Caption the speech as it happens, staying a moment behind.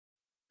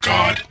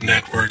God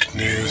Network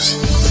News,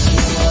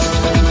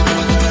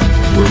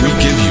 where we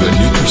give you a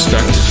new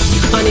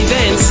perspective on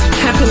events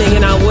happening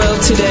in our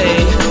world today.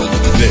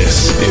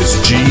 This is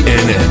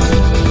GNN.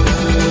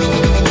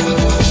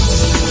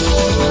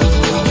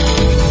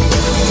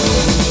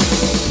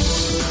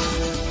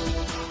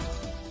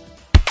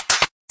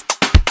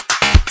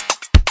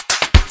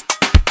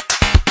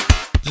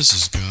 This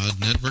is God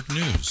Network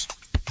News,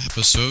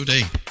 Episode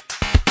 8.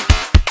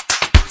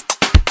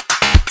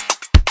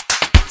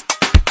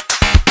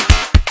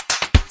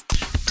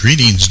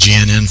 Greetings,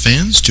 GNN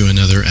fans, to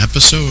another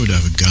episode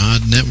of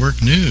God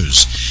Network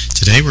News.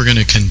 Today we're going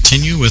to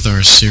continue with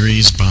our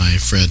series by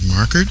Fred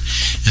Markert,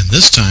 and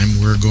this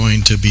time we're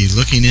going to be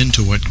looking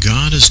into what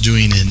God is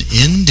doing in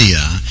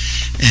India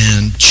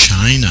and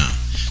China.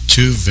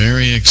 Two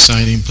very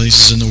exciting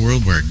places in the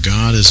world where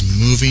God is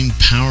moving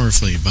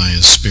powerfully by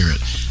His Spirit.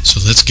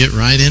 So let's get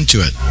right into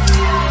it.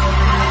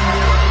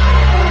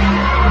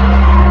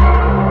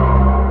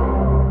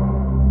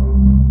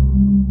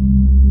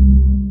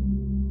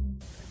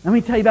 Let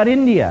me tell you about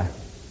India.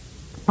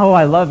 Oh,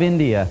 I love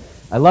India.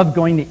 I love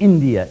going to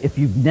India. If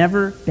you've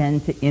never been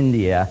to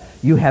India,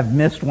 you have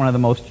missed one of the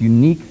most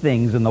unique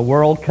things in the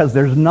world, because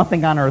there's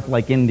nothing on earth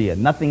like India,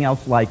 nothing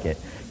else like it.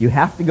 You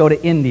have to go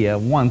to India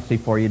once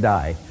before you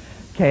die.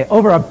 Okay,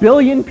 over 1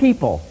 billion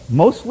people,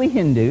 mostly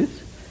Hindus,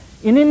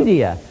 in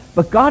India.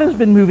 But God has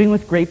been moving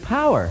with great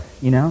power,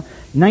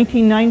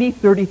 1990,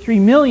 33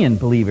 million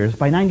believers.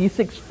 By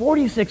 96,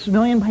 46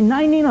 million. By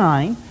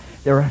 99,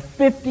 there are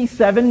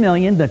 57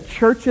 million. The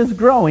church is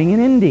growing in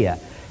India.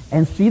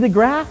 And see the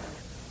graph?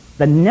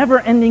 The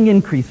never-ending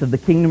increase of the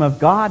kingdom of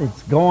God.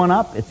 It's going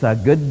up. It's a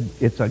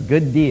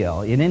good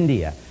deal in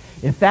India.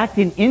 In fact,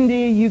 in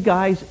India, you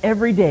guys,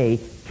 every day,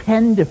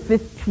 10 to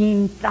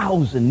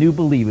 15,000 new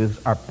believers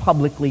are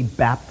publicly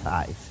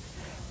baptized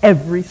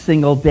every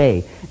single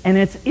day. And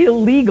it's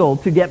illegal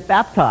to get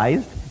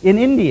baptized in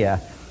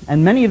India.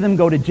 And many of them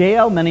go to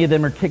jail. Many of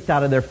them are kicked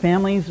out of their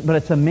families. But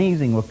it's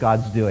amazing what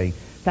God's doing.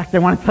 In fact, I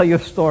want to tell you a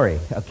story,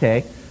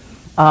 okay?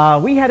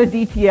 We had a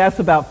DTS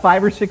about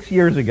 5 or 6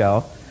 years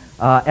ago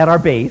at our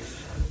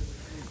base.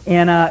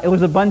 And it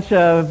was a bunch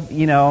of,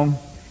 18,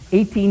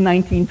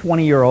 19,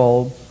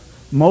 20-year-olds.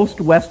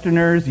 Most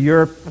Westerners,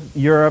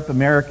 Europe,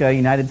 America,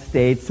 United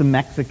States, some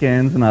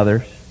Mexicans and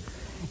others.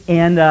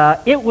 And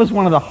it was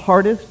one of the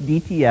hardest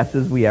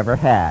DTSs we ever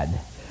had.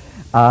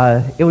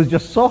 It was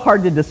just so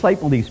hard to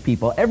disciple these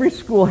people. Every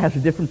school has a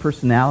different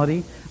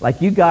personality. Like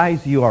you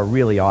guys, you are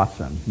really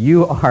awesome.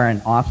 You are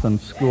an awesome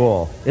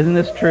school. Isn't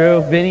this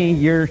true? Vinny,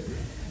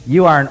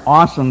 you are an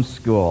awesome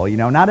school.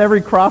 Not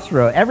every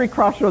crossroad. Every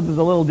crossroads is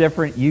a little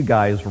different. You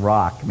guys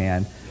rock,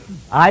 man.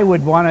 I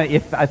would want to,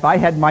 if I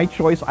had my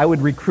choice, I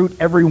would recruit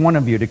every one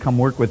of you to come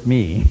work with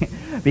me,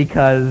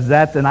 because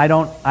I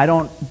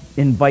don't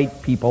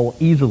invite people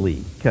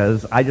easily,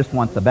 because I just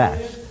want the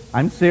best.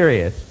 I'm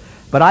serious.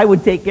 But I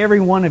would take every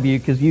one of you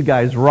because you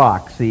guys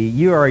rock. See,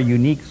 you are a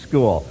unique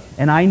school.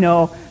 And I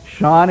know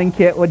Sean and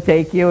Kit would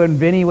take you, and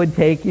Vinny would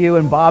take you,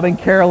 and Bob and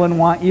Carolyn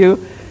want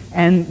you.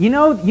 And you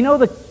know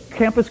the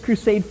Campus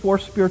Crusade 4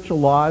 spiritual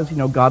laws,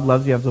 God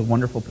loves you, has a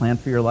wonderful plan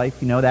for your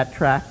life. You know that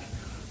tract?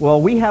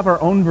 Well, we have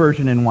our own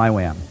version in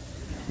YWAM.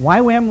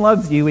 YWAM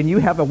loves you, and you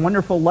have a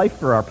wonderful life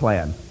for our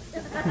plan.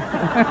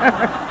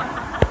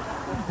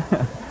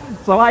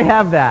 So I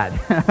have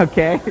that,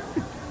 okay?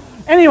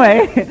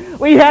 Anyway,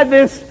 we had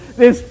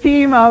this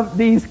team of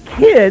these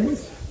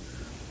kids,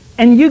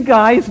 and you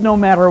guys, no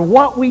matter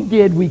what we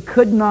did, we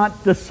could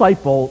not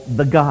disciple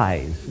the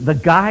guys. The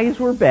guys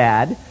were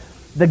bad.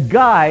 The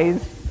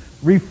guys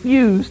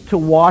refused to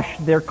wash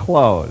their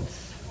clothes.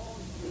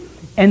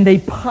 And they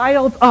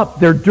piled up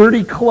their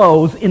dirty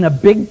clothes in a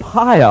big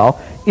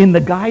pile in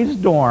the guys'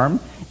 dorm,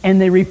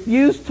 and they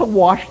refused to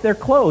wash their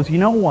clothes. You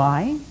know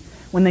why?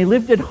 When they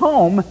lived at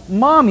home,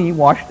 Mommy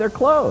washed their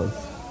clothes.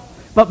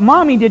 But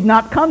Mommy did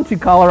not come to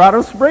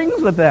Colorado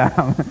Springs with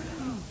them.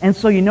 And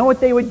so you know what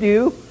they would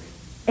do?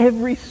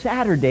 Every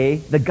Saturday,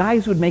 the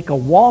guys would make a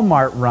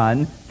Walmart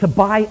run to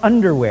buy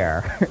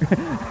underwear.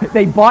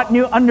 They bought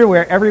new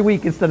underwear every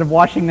week instead of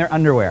washing their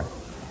underwear.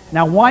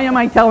 Now, why am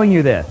I telling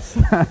you this?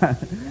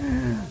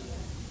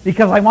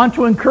 Because I want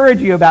to encourage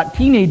you about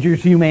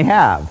teenagers you may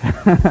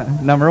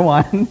have, number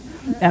one.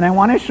 And I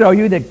want to show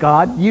you that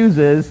God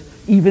uses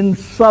even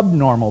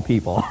subnormal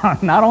people.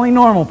 Not only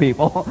normal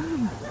people,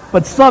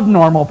 but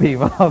subnormal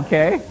people,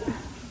 okay?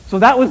 So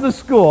that was the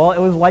school. It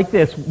was like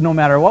this. No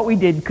matter what we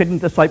did, couldn't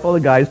disciple the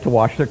guys to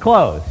wash their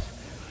clothes.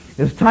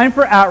 It was time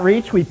for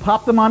outreach. We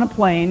popped them on a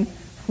plane,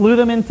 flew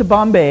them into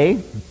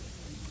Bombay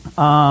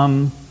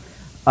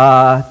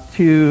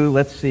to,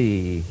 let's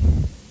see.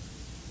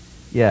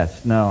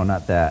 Yes, no,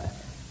 not that.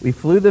 We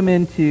flew them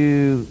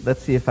into,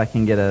 let's see if I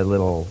can get a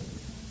little,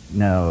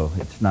 no,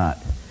 it's not.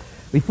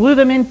 We flew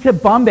them into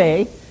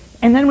Bombay,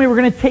 and then we were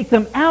going to take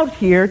them out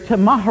here to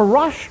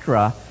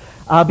Maharashtra,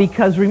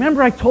 because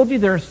remember I told you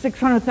there are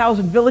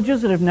 600,000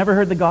 villages that have never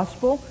heard the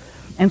gospel?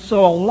 And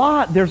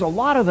so there's a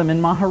lot of them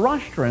in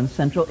Maharashtra in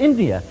central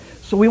India.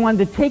 So we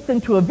wanted to take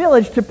them to a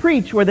village to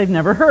preach where they've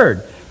never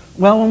heard.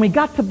 Well, when we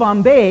got to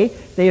Bombay,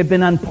 they had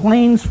been on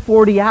planes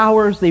 40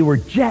 hours. They were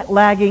jet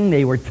lagging.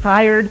 They were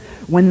tired.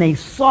 When they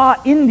saw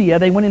India,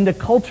 they went into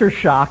culture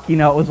shock. It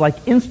was like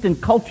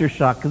instant culture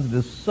shock because it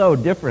is so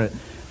different.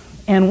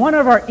 And one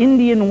of our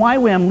Indian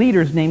YWAM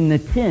leaders named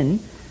Nitin,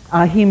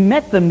 he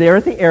met them there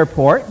at the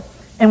airport,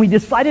 and we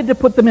decided to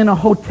put them in a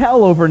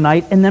hotel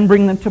overnight and then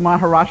bring them to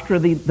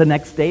Maharashtra the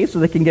next day so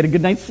they can get a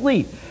good night's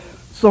sleep.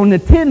 So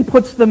Nitin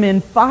puts them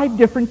in 5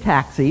 different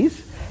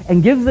taxis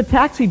and gives the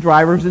taxi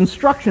drivers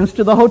instructions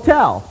to the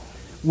hotel.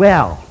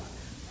 Well,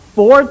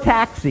 4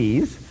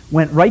 taxis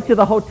went right to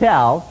the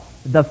hotel.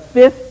 The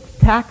 5th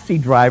taxi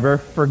driver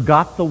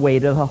forgot the way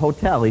to the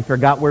hotel. He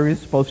forgot where he was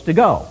supposed to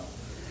go.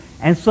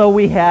 And so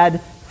we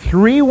had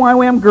 3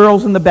 YWAM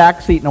girls in the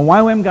back seat and a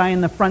YWAM guy in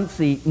the front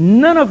seat,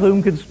 none of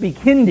whom could speak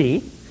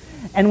Hindi.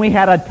 And we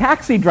had a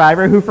taxi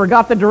driver who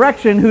forgot the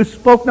direction, who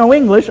spoke no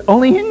English,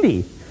 only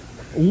Hindi.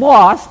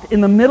 Lost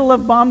in the middle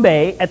of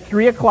Bombay at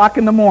 3 o'clock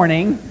in the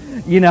morning,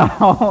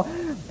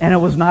 and it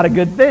was not a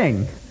good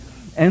thing.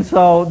 And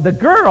so the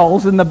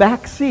girls in the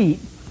back seat,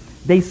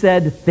 they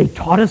said, they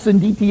taught us in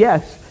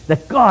DTS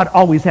that God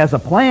always has a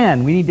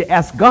plan. We need to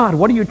ask God,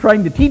 what are you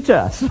trying to teach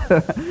us?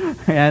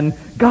 And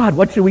God,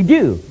 what should we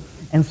do?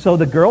 And so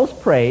the girls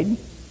prayed,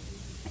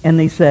 and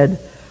they said,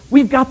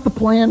 we've got the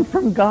plan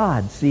from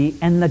God, see?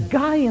 And the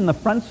guy in the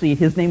front seat,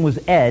 his name was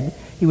Ed.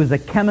 He was a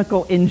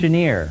chemical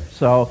engineer,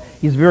 so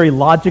he's a very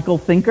logical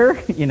thinker,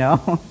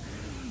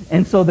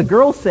 And so the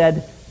girls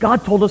said,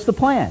 God told us the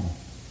plan.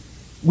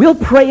 We'll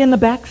pray in the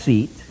back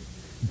seat.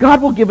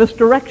 God will give us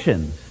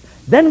directions.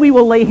 Then we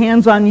will lay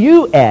hands on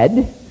you,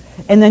 Ed,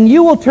 and then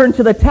you will turn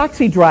to the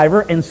taxi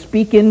driver and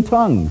speak in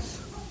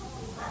tongues.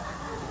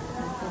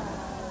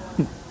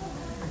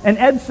 And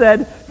Ed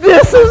said,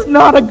 this is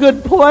not a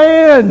good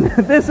plan.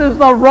 This is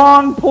the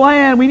wrong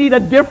plan. We need a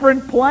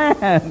different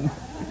plan.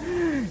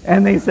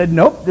 And they said,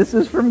 nope, this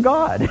is from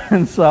God.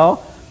 And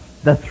so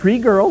the 3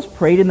 girls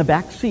prayed in the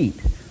back seat.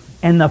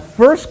 And the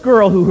first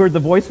girl who heard the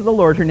voice of the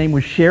Lord, her name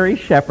was Sherry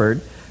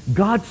Shepherd,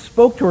 God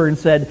spoke to her and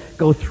said,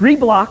 go 3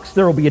 blocks,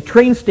 there will be a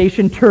train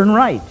station, turn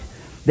right.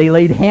 They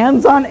laid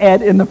hands on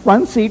Ed in the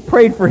front seat,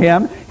 prayed for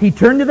him. He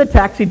turned to the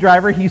taxi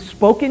driver, he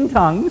spoke in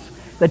tongues.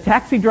 The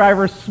taxi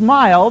driver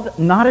smiled,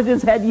 nodded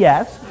his head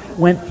yes,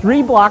 went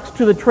 3 blocks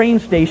to the train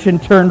station,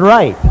 turned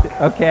right.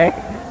 Okay?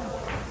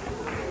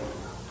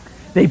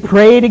 They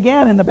prayed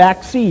again in the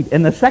back seat.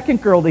 And the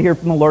second girl to hear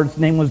from the Lord's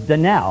name was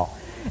Danelle.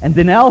 And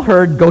Danelle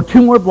heard, go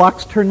 2 more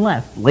blocks, turn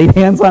left. Laid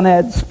hands on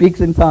Ed, speaks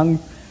in tongues.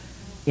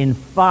 In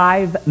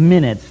 5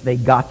 minutes, they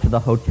got to the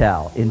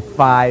hotel. In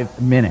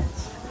 5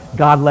 minutes.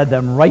 God led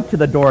them right to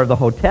the door of the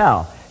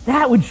hotel.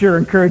 That would sure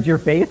encourage your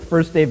faith,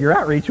 first day of your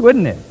outreach,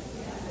 wouldn't it?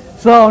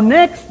 So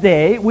next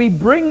day, we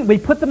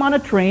put them on a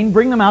train,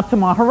 bring them out to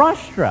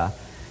Maharashtra.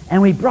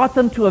 And we brought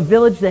them to a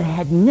village that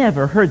had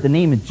never heard the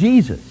name of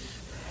Jesus.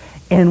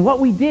 And what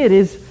we did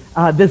is,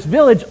 this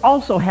village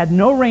also had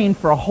no rain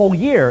for a whole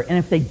year. And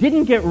if they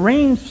didn't get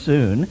rain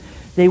soon,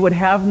 they would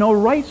have no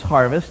rice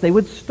harvest. They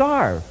would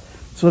starve.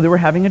 So they were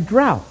having a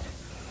drought.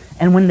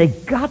 And when they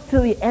got to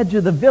the edge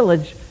of the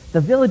village,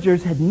 the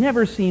villagers had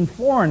never seen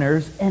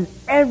foreigners, and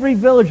every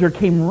villager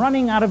came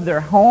running out of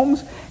their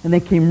homes, and they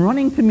came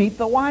running to meet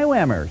the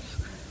YWAMers.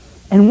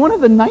 And one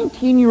of the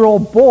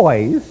 19-year-old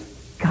boys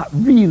got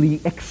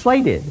really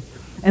excited.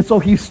 And so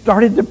he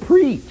started to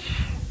preach.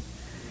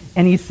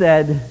 And he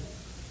said,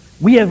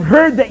 we have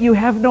heard that you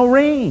have no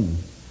rain.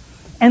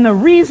 And the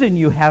reason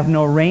you have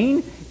no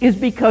rain is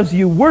because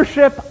you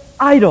worship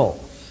idols.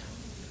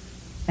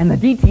 And the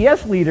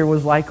DTS leader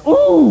was like,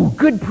 ooh,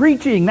 good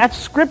preaching. That's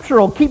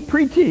scriptural. Keep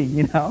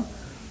preaching,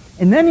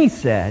 And then he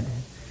said,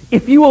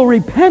 if you will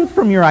repent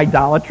from your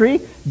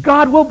idolatry,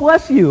 God will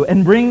bless you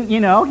and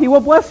he will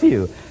bless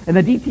you. And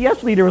the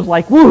DTS leader was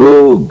like,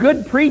 woohoo,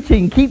 good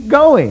preaching. Keep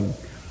going.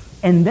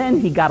 And then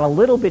he got a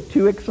little bit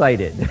too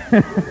excited.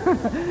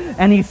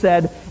 And he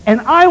said,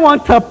 and I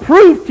want to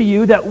prove to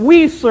you that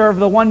we serve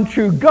the one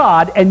true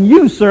God and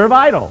you serve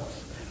idols.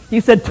 He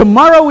said,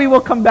 tomorrow we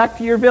will come back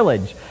to your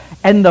village.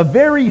 And the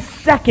very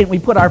second we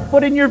put our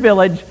foot in your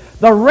village,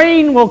 the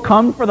rain will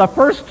come for the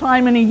first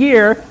time in a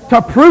year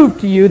to prove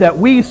to you that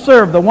we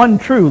serve the one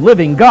true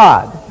living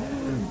God.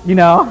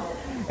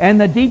 And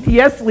the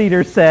DTS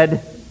leader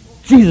said,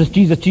 Jesus,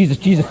 Jesus, Jesus,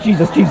 Jesus,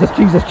 Jesus, Jesus,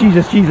 Jesus,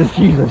 Jesus, Jesus,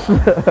 Jesus.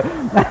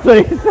 That's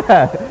what he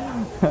said.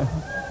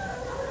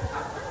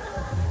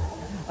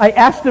 I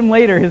asked him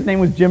later, his name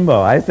was Jimbo.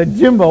 I said,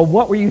 Jimbo,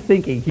 what were you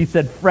thinking? He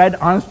said, Fred,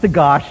 honest to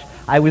gosh,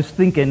 I was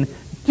thinking,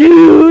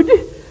 dude,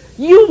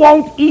 you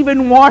won't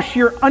even wash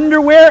your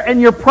underwear and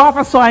you're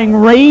prophesying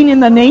rain in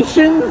the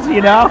nations,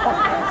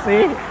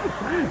 See?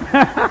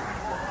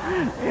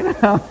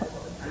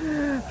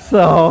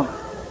 So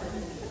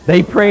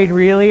they prayed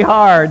really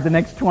hard the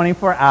next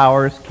 24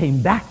 hours,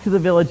 came back to the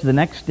village the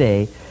next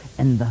day,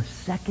 and the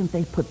second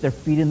they put their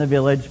feet in the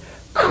village,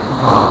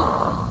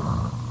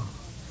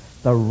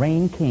 the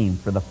rain came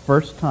for the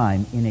first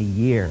time in a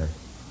year.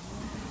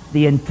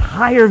 The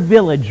entire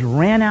village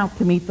ran out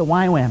to meet the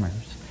YWAMers.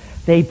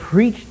 They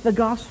preached the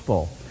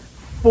gospel.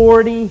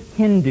 40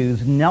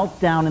 Hindus knelt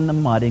down in the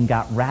mud and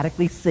got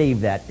radically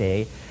saved that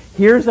day.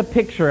 Here's a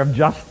picture of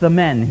just the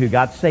men who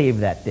got saved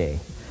that day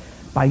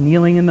by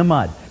kneeling in the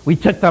mud. We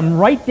took them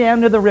right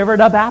down to the river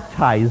to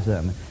baptize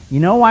them. You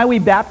know why we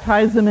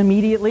baptized them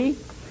immediately?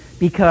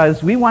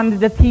 Because we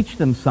wanted to teach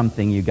them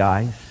something, you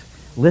guys.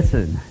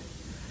 Listen.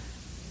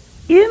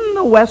 In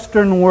the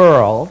Western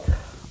world,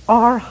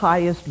 our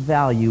highest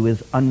value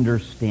is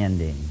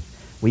understanding.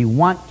 We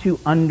want to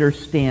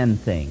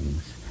understand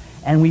things.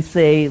 And we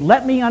say,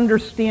 let me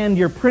understand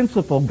your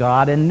principle,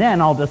 God, and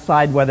then I'll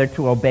decide whether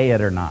to obey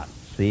it or not.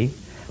 See?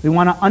 We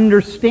want to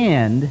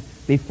understand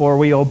before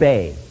we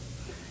obey.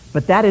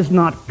 But that is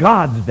not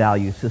God's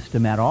value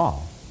system at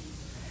all.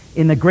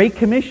 In the Great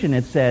Commission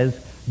it says,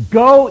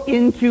 go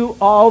into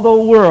all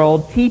the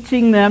world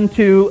teaching them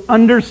to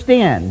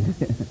understand.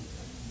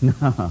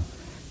 No.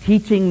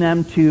 Teaching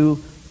them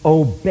to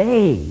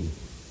obey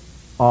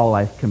all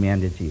I've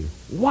commanded you.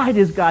 Why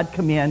does God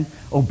command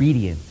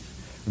obedience?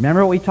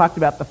 Remember what we talked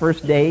about the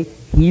first day?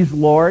 He's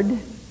Lord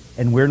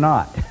and we're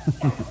not.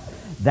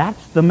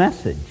 That's the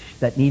message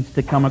that needs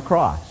to come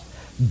across.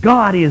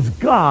 God is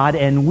God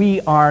and we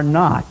are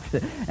not.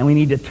 And we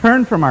need to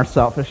turn from our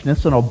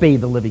selfishness and obey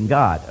the living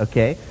God,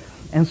 okay?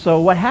 And so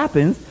what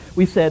happens,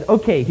 we said,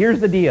 okay, here's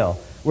the deal.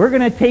 We're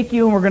going to take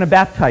you and we're going to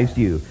baptize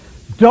you.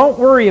 Don't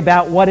worry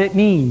about what it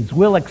means.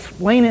 We'll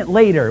explain it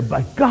later.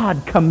 But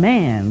God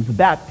commands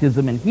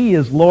baptism and He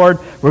is Lord.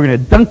 We're going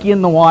to dunk you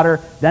in the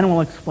water. Then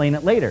we'll explain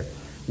it later.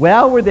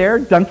 Well, we're there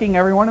dunking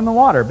everyone in the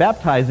water,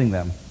 baptizing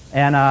them.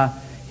 And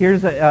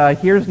here's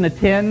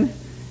Natin.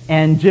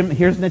 And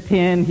here's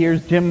Natin,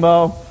 here's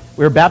Jimbo.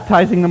 We're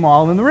baptizing them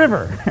all in the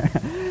river.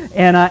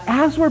 And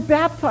as we're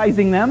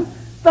baptizing them,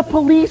 the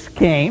police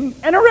came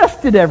and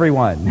arrested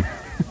everyone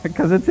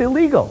because it's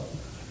illegal.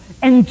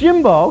 And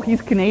Jimbo,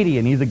 he's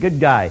Canadian, he's a good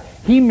guy.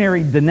 He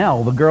married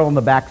Danelle, the girl in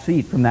the back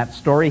seat from that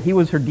story. He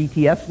was her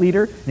DTS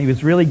leader, and he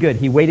was really good.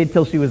 He waited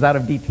till she was out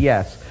of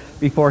DTS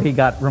before he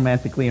got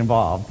romantically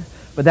involved.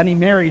 But then he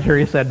married her.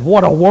 He said,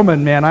 what a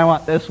woman, man. I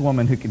want this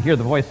woman who can hear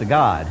the voice of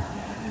God.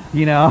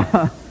 You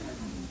know?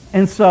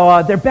 And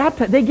so they're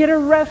baptized. They get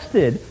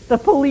arrested. The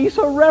police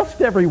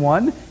arrest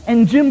everyone.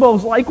 And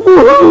Jimbo's like,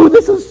 woohoo,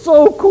 this is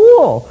so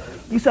cool.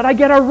 He said, I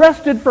get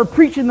arrested for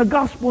preaching the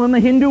gospel in the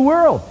Hindu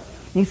world.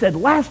 He said,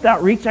 last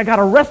outreach, I got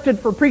arrested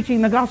for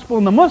preaching the gospel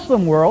in the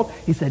Muslim world.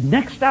 He said,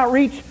 next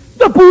outreach,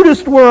 the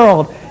Buddhist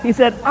world. He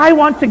said, I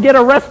want to get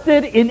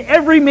arrested in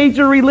every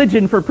major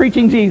religion for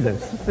preaching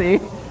Jesus. See?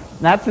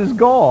 That's his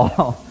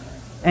goal.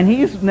 And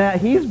he's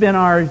been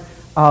our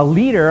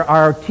leader,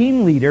 our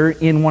team leader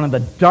in one of the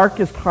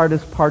darkest,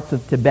 hardest parts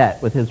of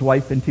Tibet with his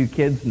wife and 2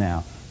 kids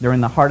now. They've been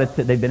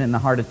in the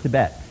heart of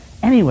Tibet.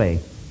 Anyway,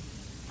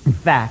 in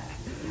fact,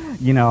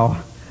 you know,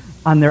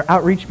 on their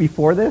outreach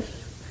before this,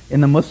 in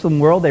the Muslim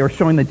world, they were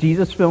showing the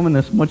Jesus film in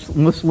this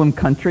Muslim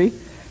country,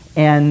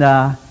 and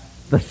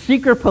the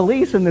secret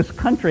police in this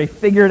country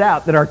figured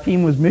out that our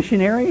team was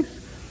missionaries,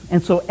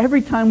 and so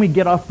every time we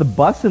get off the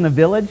bus in the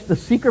village, the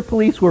secret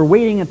police were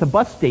waiting at the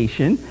bus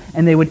station,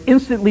 and they would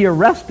instantly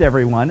arrest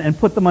everyone and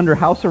put them under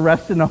house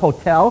arrest in a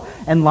hotel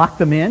and lock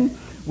them in.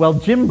 Well,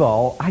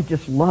 Jimbo, I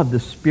just love the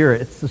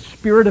spirit. It's the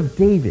spirit of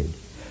David.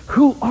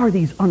 Who are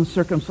these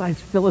uncircumcised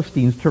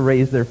Philistines to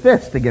raise their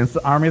fist against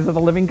the armies of the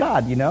living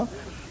God, you know?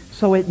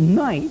 So at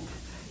night,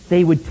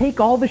 they would take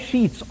all the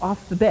sheets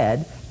off the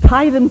bed,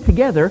 tie them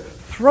together,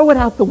 throw it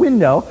out the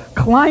window,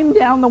 climb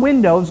down the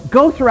windows,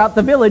 go throughout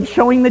the village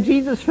showing the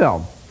Jesus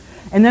film.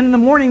 And then in the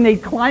morning,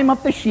 they'd climb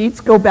up the sheets,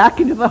 go back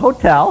into the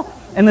hotel,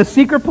 and the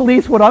secret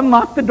police would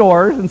unlock the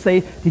doors and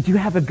say, did you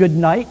have a good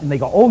night? And they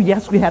go, oh,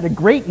 yes, we had a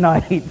great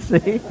night,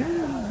 see?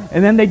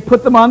 And then they'd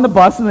put them on the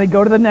bus, and they'd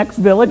go to the next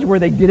village where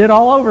they did it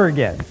all over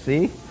again,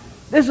 see?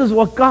 This is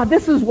what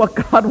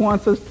God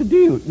wants us to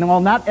do. No, well,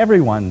 not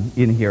everyone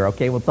in here,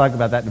 okay? We'll talk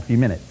about that in a few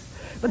minutes.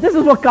 But this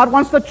is what God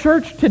wants the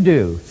church to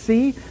do,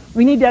 see?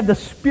 We need to have the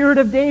spirit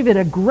of David,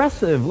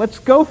 aggressive. Let's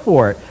go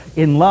for it.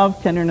 In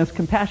love, tenderness,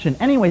 compassion.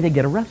 Anyway, they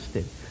get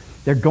arrested.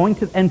 They're going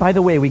to, and by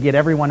the way, we get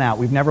everyone out.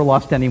 We've never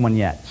lost anyone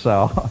yet.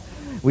 So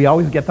we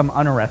always get them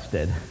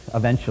unarrested,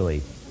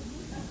 eventually.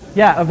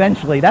 Yeah,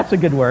 eventually. That's a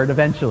good word,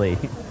 eventually.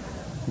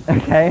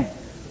 Okay?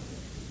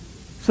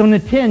 So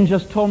Natin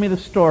just told me the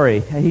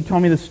story. He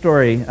told me the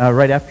story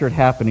right after it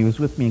happened. He was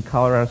with me in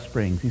Colorado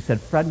Springs. He said,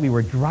 Fred, we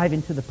were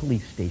driving to the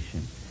police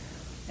station,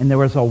 and there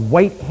was a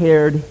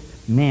white-haired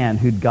man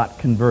who'd got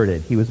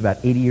converted. He was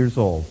about 80 years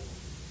old.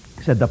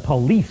 He said the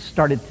police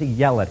started to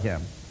yell at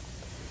him.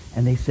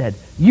 And they said,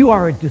 you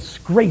are a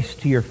disgrace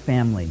to your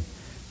family.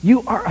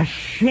 You are a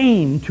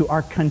shame to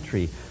our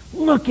country.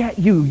 Look at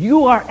you.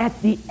 You are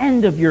at the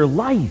end of your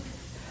life.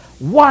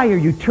 Why are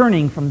you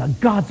turning from the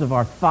gods of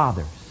our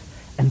fathers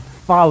and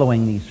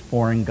following these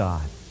foreign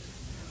gods?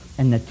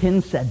 And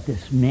Natin said,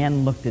 this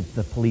man looked at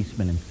the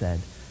policeman and said,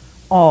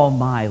 all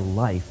my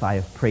life I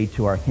have prayed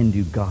to our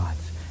Hindu gods,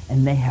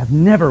 and they have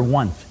never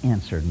once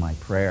answered my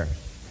prayers.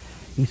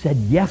 He said,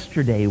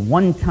 yesterday,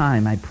 one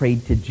time I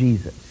prayed to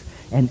Jesus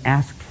and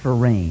asked for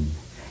rain,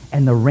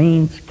 and the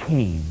rains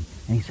came,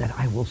 And he said,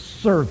 I will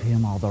serve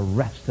him all the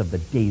rest of the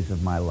days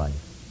of my life.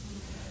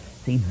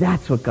 See,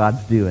 that's what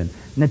God's doing.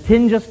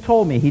 Natin just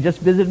told me, he just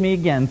visited me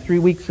again 3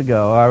 weeks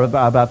ago, or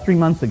about 3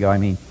 months ago,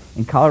 in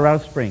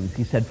Colorado Springs.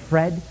 He said,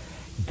 Fred,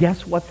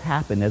 guess what's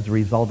happened as a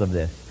result of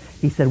this?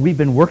 He said, we've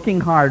been working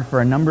hard for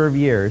a number of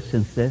years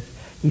since this.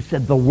 He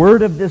said, the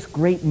word of this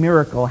great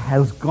miracle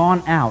has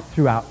gone out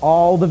throughout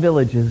all the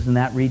villages in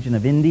that region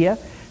of India.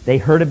 They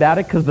heard about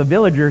it because the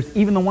villagers,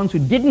 even the ones who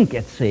didn't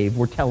get saved,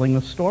 were telling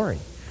the story.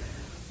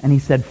 And he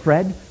said,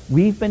 Fred,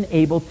 we've been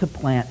able to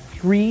plant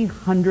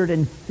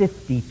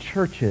 350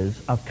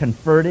 churches of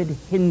converted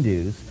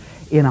Hindus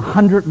in a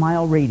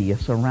 100-mile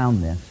radius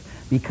around this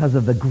because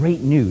of the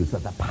great news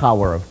of the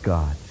power of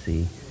God,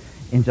 see?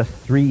 In just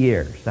 3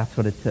 years. That's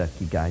what it took,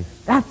 you guys.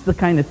 That's the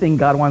kind of thing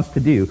God wants to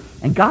do.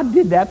 And God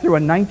did that through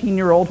a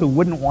 19-year-old who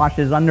wouldn't wash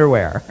his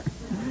underwear.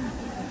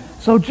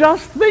 So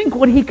just think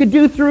what he could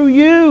do through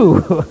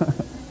you.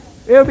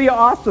 It would be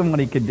awesome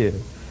what he could do.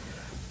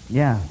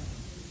 Yeah.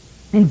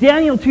 In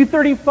Daniel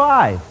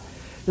 2:35,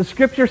 the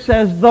scripture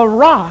says, the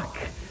rock,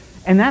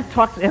 and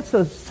that's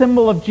a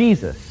symbol of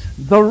Jesus.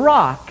 The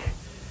rock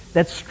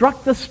that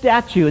struck the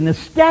statue, and the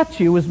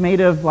statue was made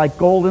of like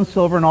gold and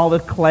silver and all the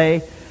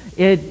clay.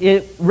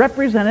 It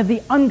represented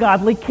the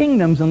ungodly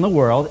kingdoms in the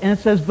world, and it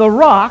says the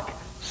rock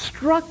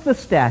struck the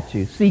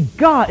statue. See,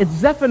 God, it's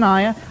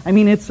Zephaniah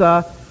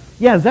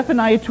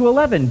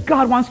 2:11.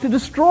 God wants to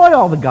destroy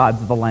all the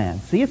gods of the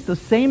land. See, it's the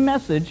same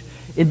message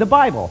in the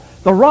Bible.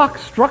 The rock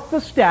struck the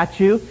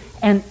statue,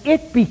 and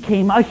it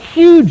became a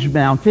huge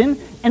mountain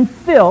and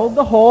filled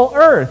the whole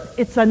earth.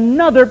 It's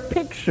another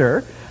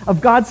picture of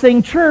God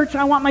saying, church,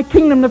 I want my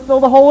kingdom to fill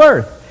the whole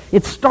earth.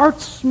 It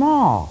starts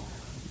small.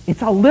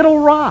 It's a little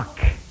rock.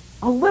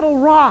 A little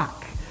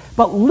rock.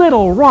 But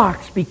little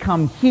rocks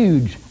become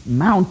huge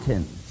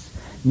mountains.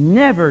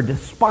 Never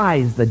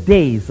despise the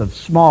days of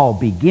small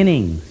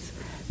beginnings.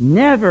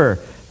 Never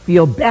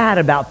feel bad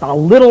about the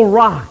little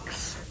rocks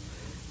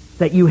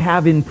that you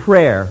have in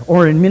prayer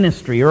or in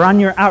ministry or on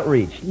your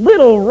outreach.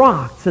 Little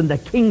rocks in the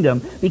kingdom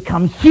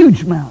become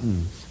huge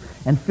mountains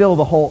and fill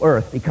the whole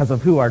earth because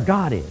of who our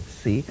God is.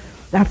 See?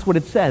 That's what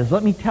it says.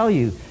 Let me tell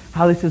you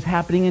how this is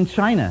happening in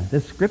China,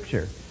 this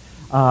scripture.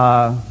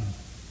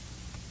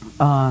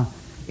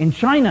 In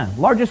China,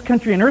 largest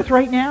country on earth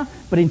right now,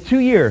 but in 2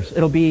 years,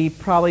 it'll be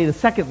probably the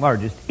second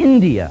largest.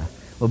 India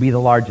will be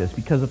the largest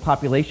because of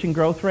population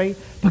growth rate.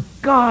 But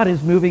God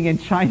is moving in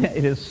China.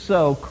 It is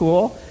so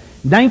cool.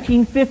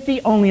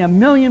 1950, only 1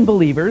 million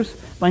believers.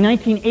 By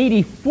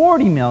 1980,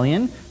 40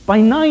 million.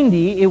 By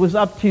 90, it was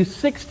up to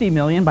 60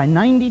 million. By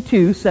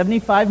 92,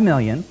 75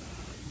 million.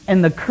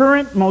 And the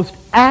current most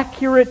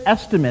accurate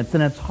estimates,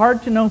 and it's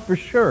hard to know for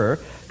sure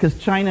because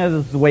China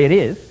is the way it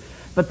is,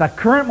 but the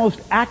current most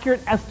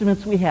accurate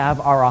estimates we have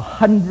are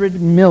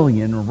 100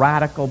 million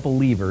radical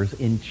believers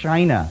in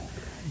China.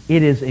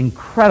 It is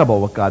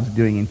incredible what God's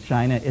doing in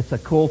China. It's a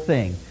cool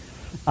thing.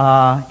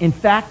 In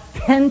fact,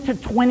 10 to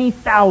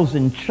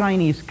 20,000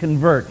 Chinese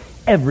convert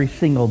every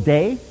single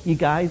day, you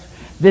guys.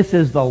 This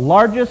is the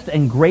largest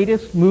and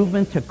greatest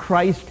movement to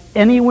Christ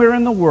anywhere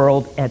in the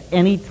world at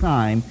any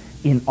time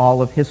in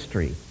all of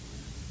history.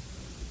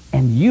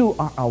 And you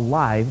are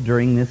alive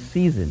during this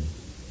season.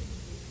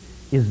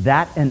 Is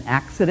that an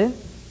accident?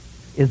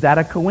 Is that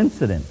a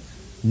coincidence?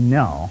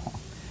 No.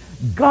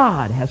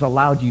 God has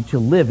allowed you to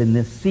live in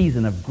this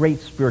season of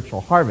great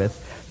spiritual harvest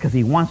because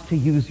he wants to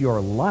use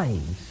your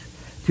lives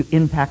to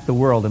impact the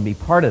world and be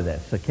part of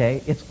this,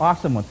 okay? It's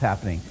awesome what's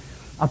happening.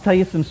 I'll tell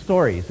you some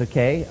stories,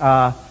 okay?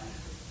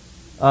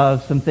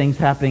 Some things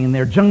happening in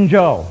there.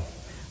 Zhengzhou.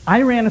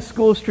 I ran a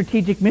school of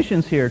strategic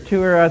missions here 2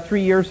 or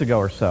 3 years ago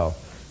or so.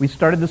 We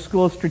started the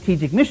School of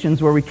Strategic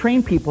Missions where we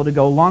train people to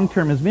go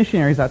long-term as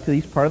missionaries out to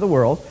each part of the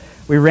world.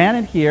 We ran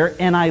it here,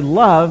 and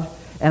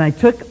I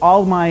took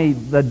all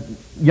the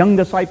young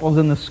disciples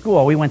in the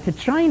school. We went to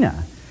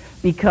China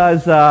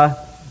because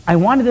I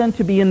wanted them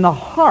to be in the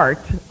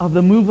heart of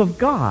the move of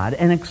God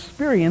and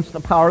experience the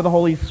power of the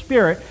Holy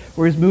Spirit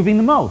where he's moving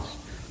the most.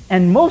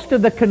 And most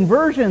of the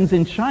conversions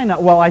in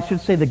China, well, I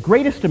should say the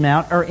greatest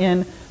amount, are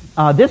in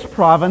this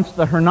province,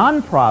 the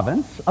Henan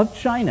province of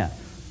China.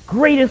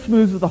 Greatest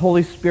moves of the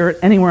Holy Spirit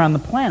anywhere on the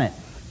planet,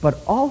 but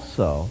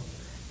also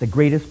the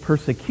greatest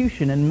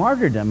persecution and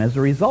martyrdom as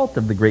a result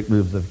of the great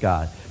moves of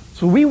God.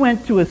 So we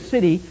went to a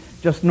city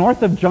just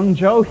north of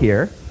Zhengzhou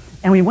here,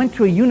 and we went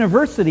to a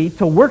university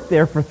to work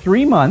there for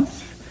 3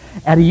 months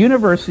at a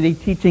university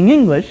teaching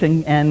English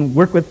and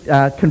work with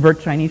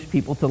convert Chinese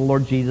people to the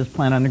Lord Jesus,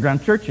 plant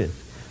underground churches.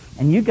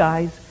 And you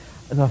guys,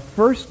 the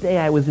first day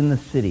I was in the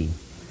city,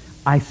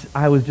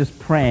 I was just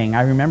praying.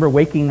 I remember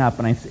waking up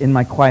and in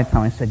my quiet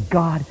time I said,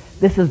 God,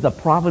 this is the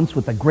province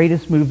with the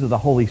greatest moves of the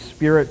Holy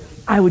Spirit.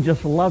 I would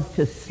just love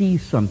to see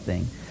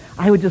something.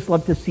 I would just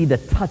love to see the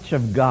touch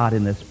of God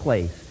in this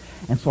place.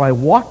 And so I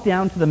walked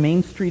down to the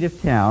main street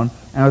of town,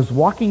 and I was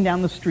walking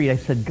down the street. I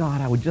said,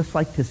 God, I would just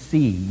like to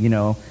see,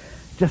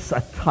 just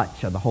a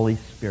touch of the Holy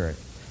Spirit.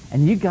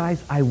 And you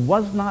guys, I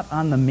was not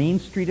on the main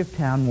street of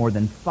town more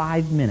than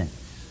 5 minutes.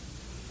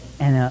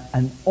 And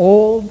an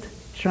old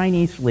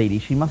Chinese lady.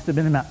 She must have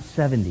been about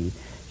 70.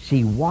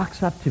 She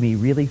walks up to me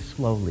really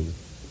slowly,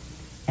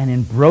 and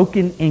in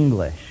broken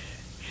English,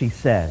 she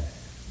says,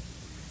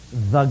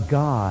 "The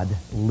God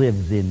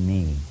lives in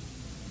me."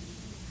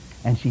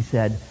 And she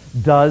said,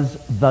 "Does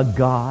the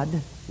God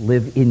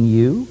live in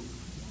you?"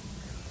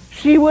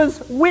 She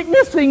was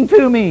witnessing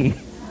to me.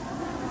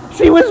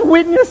 She was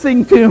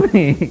witnessing to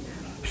me.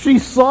 She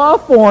saw a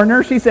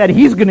foreigner. She said,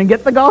 "He's going to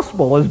get the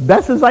gospel as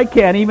best as I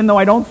can, even though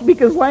I don't speak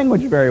his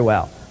language very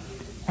well."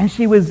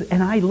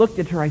 And I looked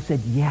at her. I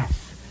said, "Yes,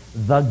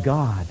 the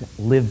God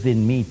lives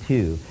in me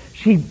too."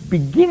 She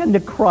began to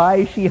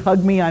cry. She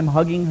hugged me. I'm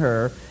hugging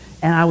her.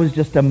 And I was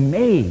just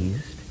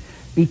amazed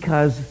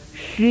because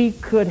she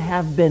could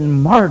have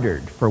been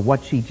martyred for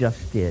what she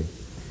just did.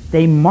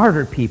 They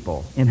martyr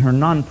people in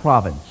Henan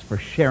province for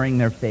sharing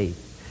their faith,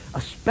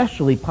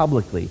 especially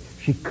publicly.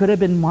 She could have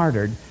been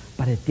martyred,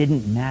 but it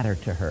didn't matter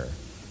to her.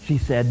 She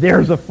said,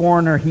 "There's a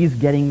foreigner. He's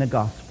getting the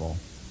gospel."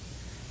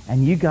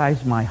 And you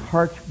guys, my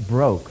heart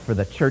broke for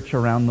the church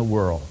around the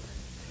world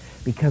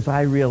because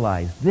I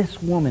realized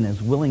this woman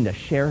is willing to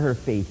share her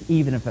faith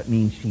even if it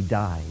means she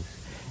dies.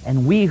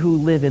 And we who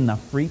live in the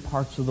free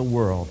parts of the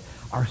world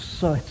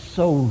it's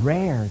so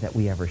rare that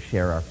we ever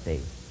share our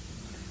faith.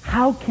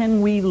 How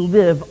can we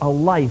live a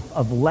life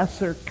of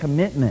lesser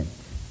commitment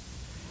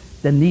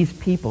than these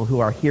people who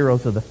are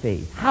heroes of the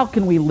faith? How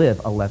can we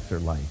live a lesser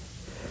life?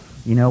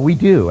 We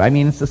do.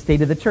 It's the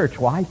state of the church.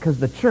 Why? Because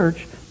the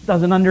church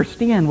doesn't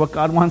understand what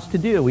God wants to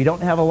do. We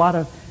don't have a lot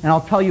of, and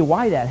I'll tell you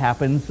why that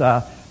happens.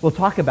 We'll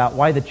talk about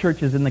why the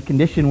church is in the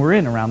condition we're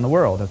in around the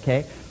world,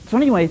 okay? So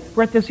anyway,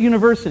 we're at this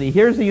university.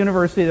 Here's the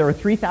university. There were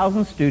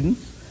 3,000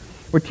 students.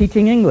 We're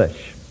teaching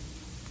English.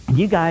 And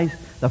you guys,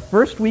 the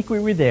first week we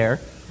were there,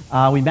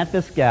 we met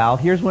this gal.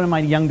 Here's one of my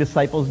young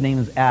disciples. His name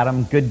is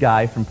Adam, good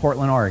guy from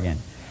Portland, Oregon.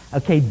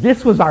 Okay,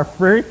 this was our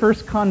very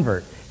first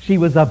convert. She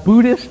was a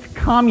Buddhist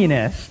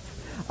communist,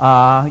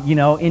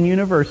 in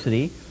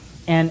university.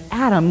 And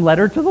Adam led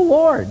her to the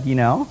Lord,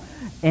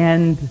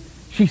 And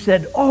she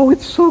said, "Oh,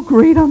 it's so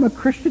great. I'm a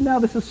Christian now.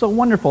 This is so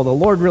wonderful." The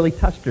Lord really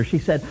touched her. She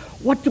said,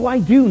 "What do I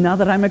do now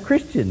that I'm a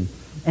Christian?"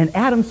 And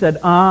Adam said,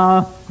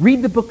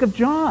 "Read the book of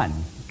John."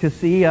 Because,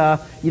 see,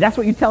 that's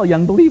what you tell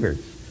young believers.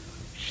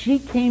 She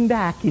came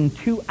back in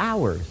 2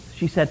 hours.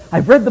 She said,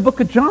 "I've read the book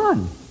of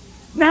John.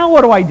 Now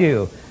what do I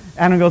do?"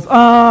 Adam goes,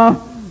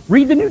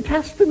 "Read the New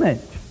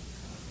Testament."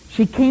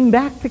 She came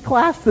back to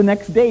class the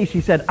next day.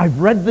 She said, "I've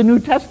read the New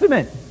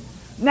Testament.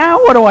 Now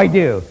what do I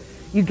do?"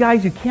 You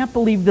guys, you can't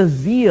believe the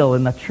zeal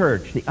in the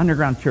church, the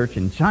underground church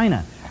in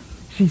China.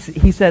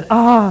 He said,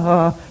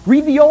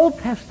 "Read the Old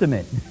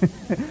Testament."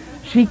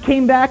 She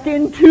came back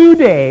in 2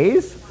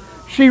 days.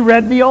 She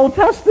read the Old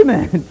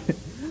Testament.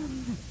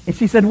 And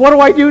she said, "What do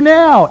I do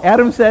now?"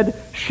 Adam said,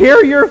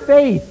 "Share your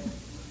faith."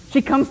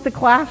 She comes to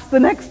class the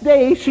next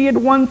day. She had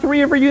won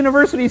 3 of her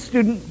university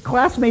student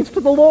classmates to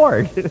the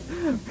Lord.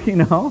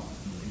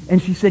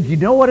 And she said, "You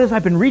know what is?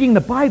 I've been reading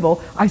the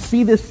Bible. I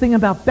see this thing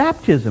about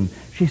baptism."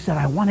 She said,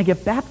 "I want to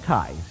get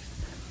baptized."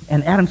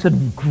 And Adam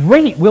said,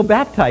 "Great, we'll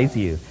baptize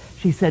you."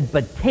 She said,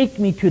 "But take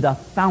me to the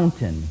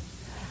fountain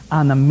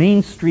on the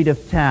main street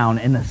of town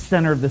in the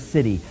center of the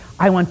city.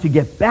 I want to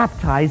get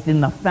baptized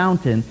in the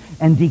fountain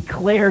and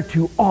declare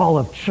to all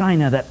of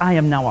China that I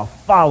am now a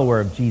follower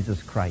of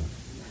Jesus Christ."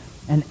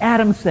 And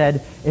Adam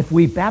said, "If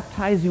we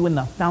baptize you in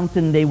the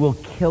fountain, they will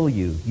kill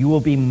you. You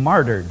will be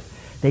martyred."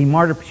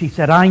 She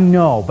said, "I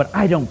know, but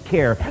I don't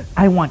care.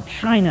 I want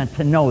China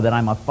to know that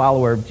I'm a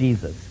follower of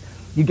Jesus."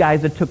 You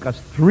guys, it took us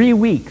 3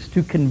 weeks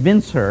to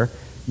convince her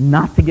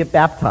not to get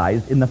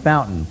baptized in the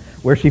fountain,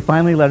 where she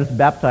finally let us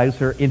baptize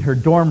her in her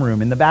dorm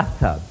room in the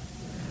bathtub.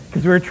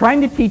 Because we were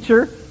trying to teach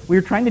her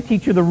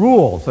the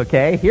rules,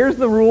 okay? Here's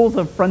the rules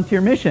of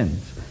Frontier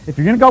Missions. If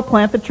you're going to go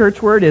plant the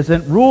church where it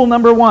isn't, rule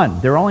number 1,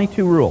 there are only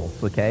 2 rules,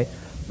 okay?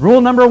 Rule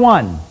number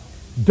 1,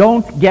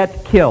 don't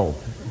get killed.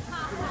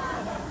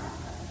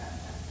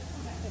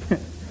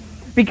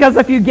 Because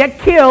if you get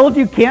killed,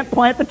 you can't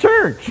plant the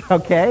church,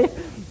 okay?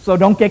 So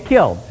don't get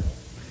killed.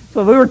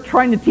 So we were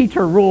trying to teach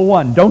her rule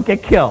 1, don't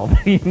get killed,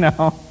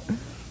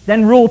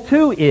 Then rule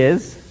 2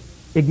 is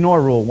ignore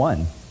rule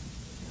 1.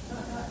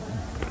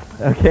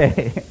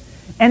 Okay.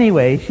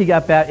 Anyway, she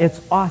got back.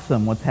 It's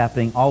awesome what's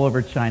happening all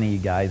over China, you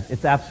guys.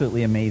 It's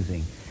absolutely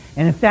amazing.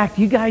 And in fact,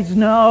 you guys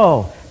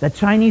know the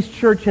Chinese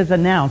church has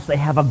announced they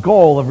have a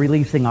goal of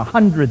releasing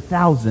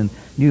 100,000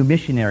 new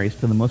missionaries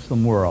to the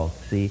Muslim world.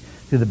 See,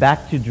 through the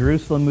Back to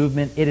Jerusalem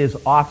movement, it is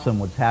awesome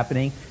what's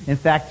happening. In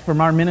fact,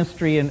 from our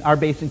ministry and our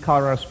base in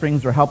Colorado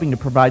Springs, we're helping to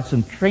provide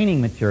some training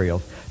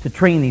materials to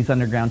train these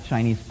underground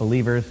Chinese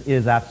believers. It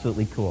is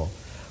absolutely cool.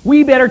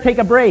 We better take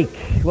a break.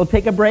 We'll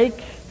take a break.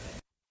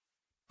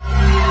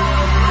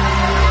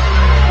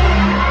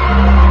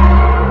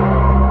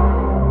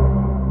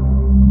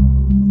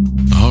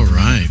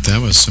 That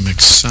was some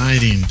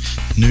exciting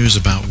news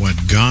about what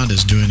God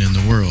is doing in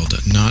the world,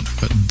 not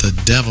what the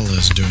devil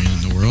is doing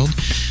in the world,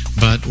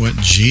 but what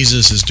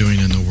Jesus is doing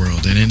in the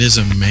world. And it is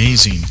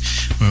amazing.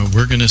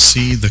 We're going to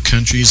see the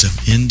countries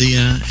of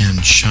India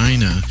and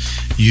China,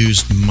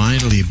 used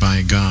mightily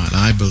by God,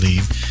 I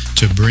believe,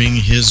 to bring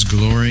His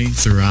glory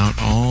throughout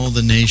all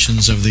the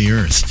nations of the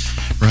earth.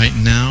 Right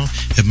now,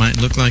 it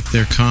might look like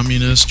they're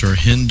communist or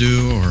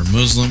Hindu or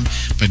Muslim,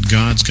 but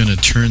God's going to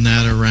turn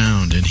that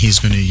around, and He's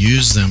going to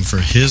use them for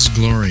His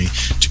glory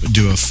to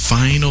do a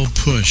final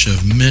push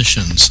of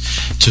missions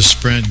to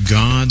spread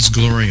God's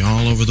glory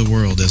all over the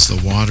world as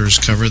the waters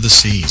cover the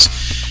seas.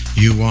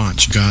 You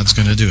watch, God's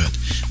going to do it.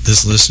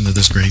 Listen to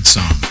this great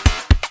song.